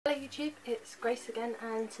YouTube, it's Grace again,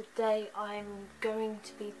 and today I'm going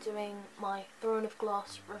to be doing my Throne of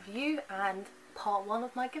Glass review and part 1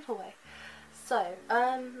 of my giveaway. So,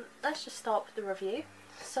 let's just start with the review.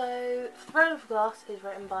 So, Throne of Glass is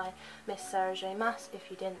written by Miss Sarah J. Maas, if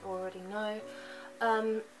you didn't already know.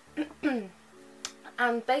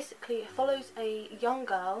 And basically it follows a young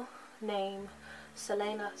girl named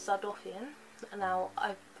Selena Sardofian. Now,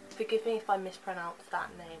 forgive me if I mispronounce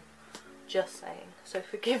that name. Just saying, so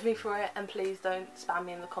forgive me for it, and please don't spam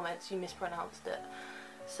me in the comments you mispronounced it.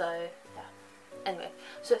 So yeah, anyway,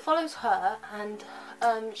 so it follows her, and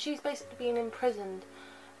she's basically been imprisoned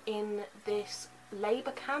in this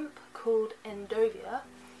labour camp called Endovia.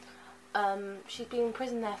 She's been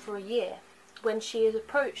imprisoned there for a year when she is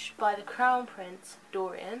approached by the Crown Prince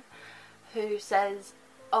Dorian, who says,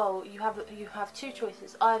 oh, you have two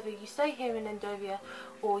choices. Either you stay here in Endovia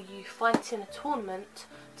or you fight in a tournament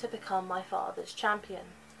to become my father's champion,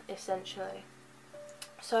 essentially.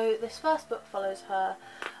 So this first book follows her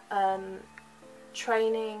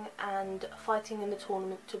training and fighting in the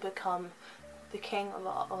tournament to become the king of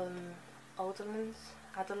Adolan.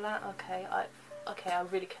 Okay, I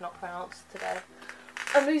really cannot pronounce today.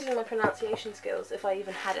 I'm losing my pronunciation skills, if I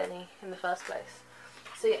even had any in the first place.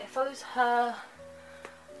 So yeah, it follows her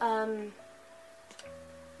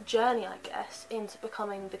journey, I guess, into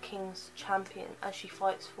becoming the king's champion as she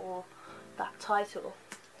fights for that title.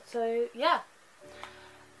 So yeah,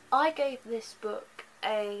 I gave this book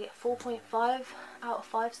a 4.5 out of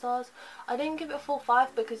 5 stars. I didn't give it a full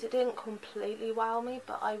 5 because it didn't completely wow me,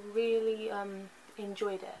 but I really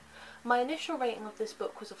enjoyed it. My initial rating of this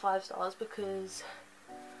book was a 5 stars because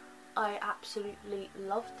I absolutely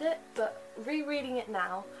loved it, but rereading it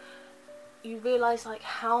now, you realise like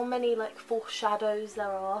how many like foreshadows there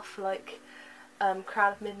are for like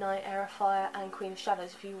Crown of Midnight, Heir of Fire and Queen of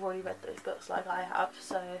Shadows if you've already read those books like I have.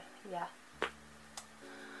 So yeah.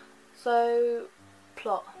 So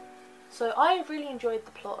plot. So I really enjoyed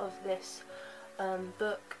the plot of this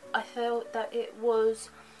book. I felt that it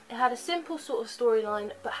had a simple sort of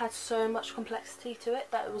storyline but had so much complexity to it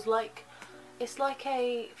that it was like, it's like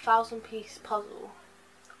a 1,000-piece puzzle,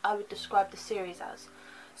 I would describe the series as.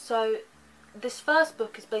 So this first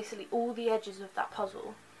book is basically all the edges of that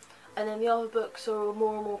puzzle, and then the other books are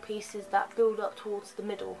more and more pieces that build up towards the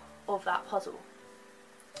middle of that puzzle,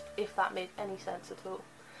 if that made any sense at all.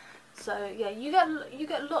 So yeah, you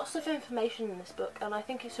get lots of information in this book, and I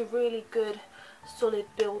think it's a really good solid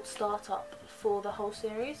build startup for the whole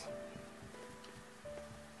series.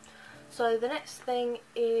 So the next thing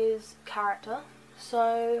is character.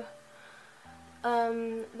 So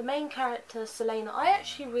the main character, Selena, I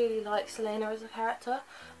actually really like Selena as a character,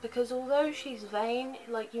 because although she's vain,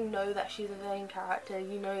 like, you know that she's a vain character,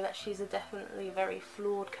 you know that she's a definitely very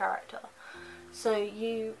flawed character. So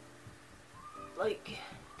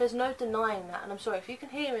there's no denying that. And I'm sorry if you can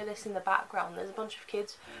hear this in the background, there's a bunch of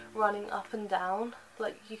kids running up and down,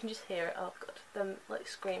 like you can just hear it. Oh god, them like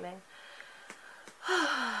screaming.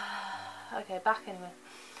 Okay, back anyway.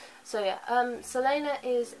 So yeah, Selena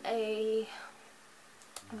is a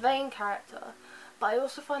vain character, but I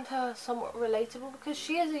also find her somewhat relatable because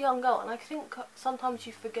she is a young girl, and I think sometimes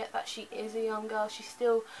you forget that she is a young girl. She's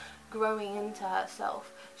still growing into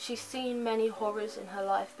herself. She's seen many horrors in her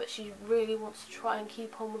life, but she really wants to try and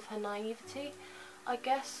keep on with her naivety, I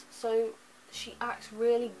guess. So she acts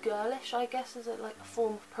really girlish, I guess, as a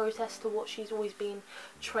form of protest to what she's always been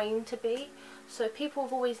trained to be. So people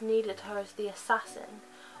have always needed her as the assassin,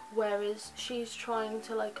 whereas she's trying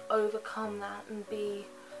to overcome that and be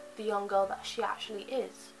the young girl that she actually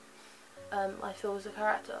is, I feel, as a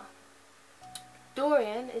character.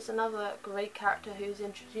 Dorian is another great character who's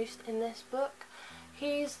introduced in this book.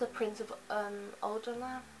 He's the Prince of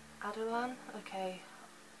Adolan. Okay,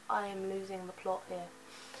 I am losing the plot here.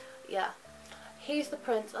 Yeah, he's the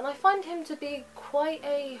prince, and I find him to be quite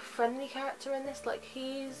a friendly character in this. Like,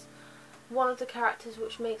 he's one of the characters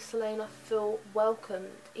which makes Selena feel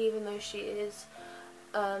welcomed, even though she is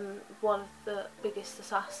one of the biggest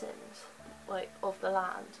assassins of the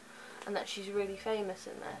land, and that she's really famous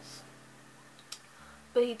in this.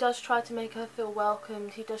 But he does try to make her feel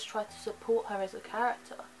welcomed. He does try to support her as a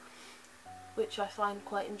character, which I find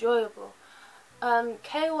quite enjoyable.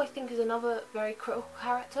 Kale, I think, is another very critical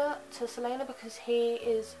character to Selena, because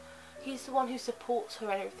he's the one who supports her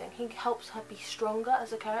and everything. He helps her be stronger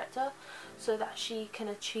as a character so that she can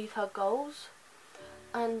achieve her goals.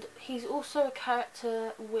 And he's also a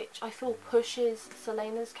character which I feel pushes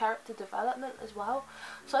Selena's character development as well.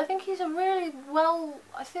 So I think he's a really well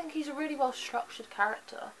structured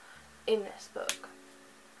character in this book.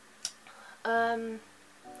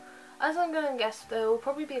 As I'm going to guess, there will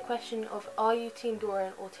probably be a question of, are you Team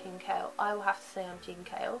Dorian or Team Kale? I will have to say I'm Team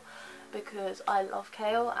Kale, because I love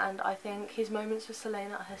Kale, and I think his moments with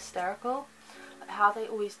Selena are hysterical. Like how they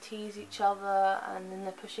always tease each other, and then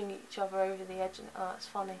they're pushing each other over the edge, and it's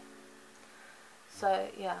funny. So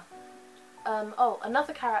yeah. Oh,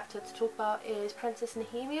 another character to talk about is Princess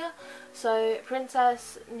Nehemia. So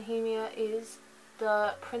Princess Nehemia is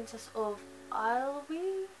the Princess of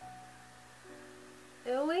Ilwi?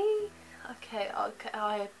 Ilwi? Okay,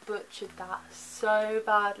 I butchered that so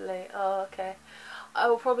badly. Oh, okay. I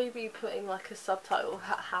will probably be putting like a subtitle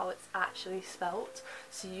at how it's actually spelt,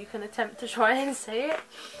 so you can attempt to try and say it.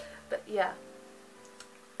 But yeah.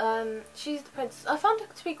 She's the princess. I found her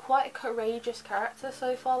to be quite a courageous character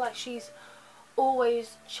so far. Like, she's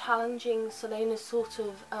always challenging Selena's sort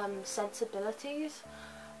of sensibilities,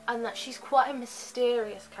 and that she's quite a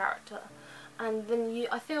mysterious character. And then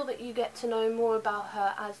I feel that you get to know more about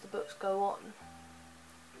her as the books go on.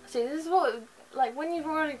 See, this is what, like, when you've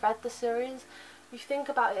already read the series, you think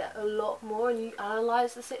about it a lot more, and you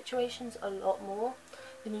analyse the situations a lot more.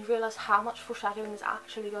 Then you realise how much foreshadowing is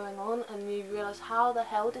actually going on, and you realise how the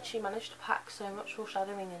hell did she manage to pack so much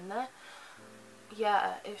foreshadowing in there.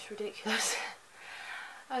 Yeah, it's ridiculous.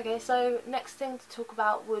 Okay, so next thing to talk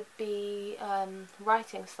about would be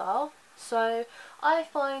writing style. So I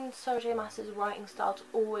find Sarah J Maas's writing style to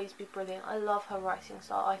always be brilliant. I love her writing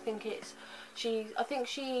style. I think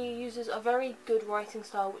she uses a very good writing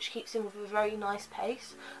style which keeps in with a very nice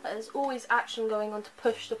pace. There's always action going on to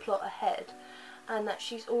push the plot ahead, and that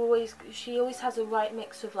she always has a right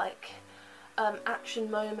mix of like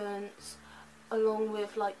action moments along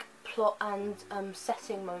with like plot and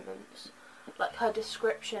setting moments. Like her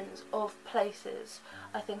descriptions of places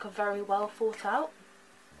I think are very well thought out,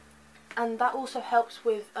 and that also helps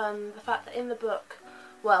with the fact that in the book,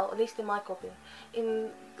 well, at least in my copy, in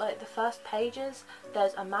like the first pages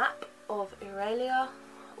there's a map of Aurelia,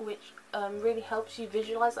 which really helps you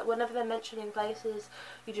visualise. Like whenever they're mentioning places,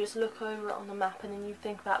 you just look over it on the map and then you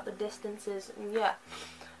think about the distances, and yeah,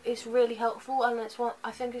 it's really helpful. And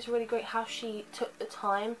I think it's really great how she took the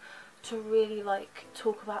time to really like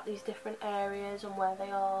talk about these different areas and where they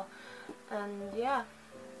are, and yeah.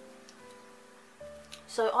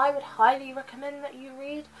 So I would highly recommend that you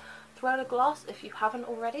read Throne of Glass if you haven't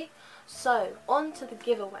already. So on to the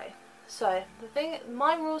giveaway. So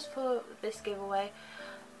my rules for this giveaway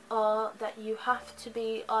are that you have to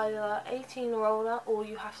be either 18 or older, or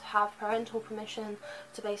you have to have parental permission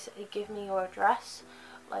to basically give me your address.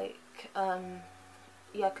 Like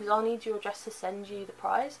yeah, because I'll need your address to send you the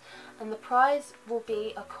prize, and the prize will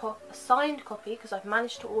be a signed copy, because I've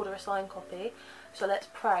managed to order a signed copy. So let's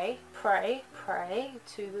pray to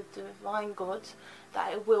the divine gods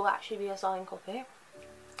that it will actually be a signed copy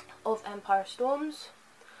of Empire Storms,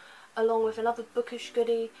 along with another bookish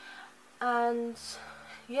goodie, and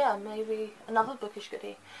yeah, maybe another bookish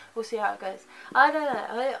goodie. We'll see how it goes. I don't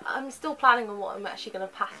know. I'm still planning on what I'm actually going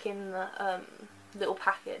to pack in the little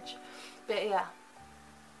package, but yeah.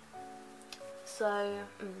 So,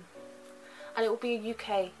 and it will be a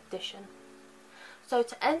UK edition. So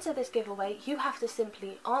to enter this giveaway, you have to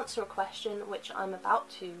simply answer a question which I'm about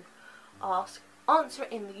to ask. Answer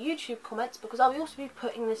it in the YouTube comments, because I'll also be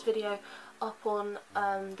putting this video up on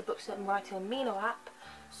the Books and Writing Amino app.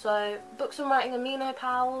 So Books and Writing Amino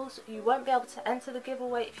pals, you won't be able to enter the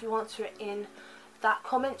giveaway if you answer it in that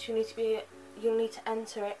comment. You'll need to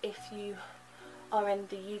enter it if you are in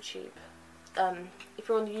the YouTube, if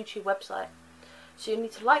you're on the YouTube website. So you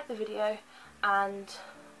need to like the video and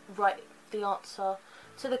write the answer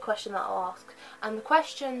to the question that I'll ask. And the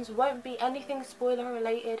questions won't be anything spoiler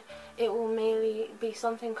related, it will merely be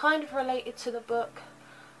something kind of related to the book.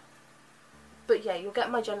 But yeah, you'll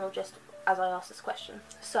get my general gist as I ask this question.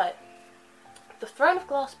 So, the Throne of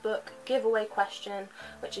Glass book giveaway question,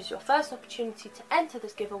 which is your first opportunity to enter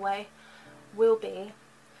this giveaway, will be,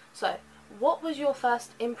 so what was your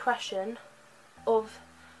first impression of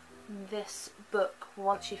this book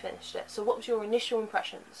once you finished it? So what was your initial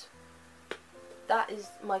impressions? That is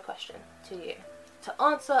my question to you, to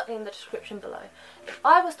answer in the description below. If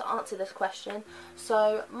I was to answer this question,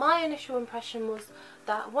 so my initial impression was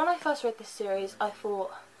that when I first read this series, I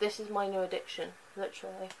thought, this is my new addiction,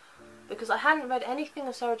 literally. Because I hadn't read anything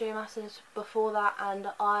of Sarah J Maas's before that, and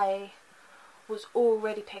I was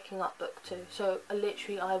already picking up book 2. So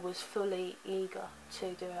literally I was fully eager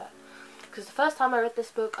to do it. Because the first time I read this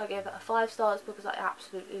book, I gave it a 5 stars because I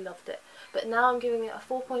absolutely loved it. But now I'm giving it a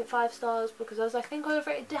 4.5 stars because as I think over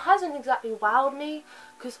it, it hasn't exactly wowed me,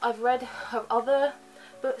 because I've read her other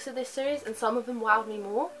books of this series and some of them wowed me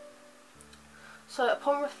more. So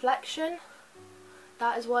upon reflection,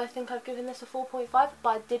 that is why I think I've given this a 4.5, but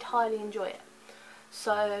I did highly enjoy it.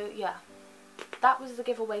 So yeah, that was the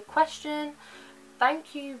giveaway question.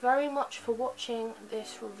 Thank you very much for watching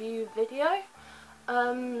this review video.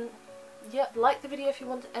 Yeah, like the video if you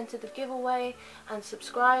want to enter the giveaway, and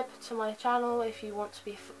subscribe to my channel if you want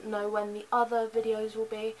to know when the other videos will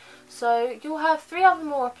be. So you'll have three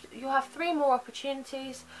more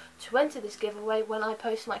opportunities to enter this giveaway when I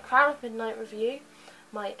post my Crown of Midnight review,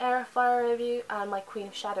 my Heir of Fire review, and my Queen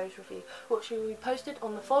of Shadows review, which will be posted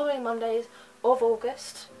on the following Mondays of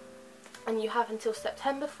August. And you have until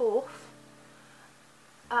September 4th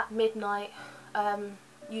at midnight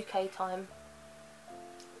UK time,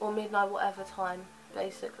 or midnight whatever time,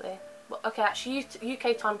 basically. Well, okay, actually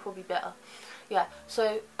UK time probably better. Yeah,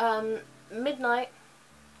 so midnight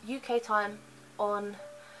UK time on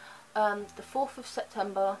the 4th of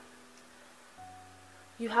September.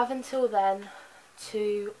 You have until then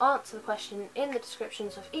to answer the question in the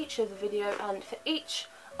descriptions of each of the video, and for each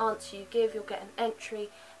answer you give, you'll get an entry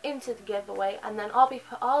into the giveaway. And then I'll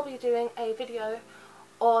be doing a video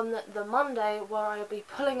on the Monday where I'll be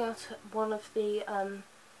pulling out one of the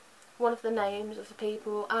names of the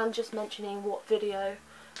people and just mentioning what video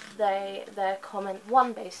their comment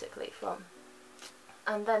won basically from,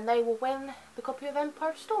 and then they will win the copy of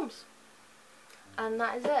Empire of Storms, and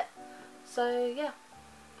that is it. So yeah,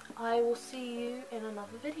 I will see you in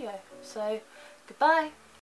another video. So goodbye.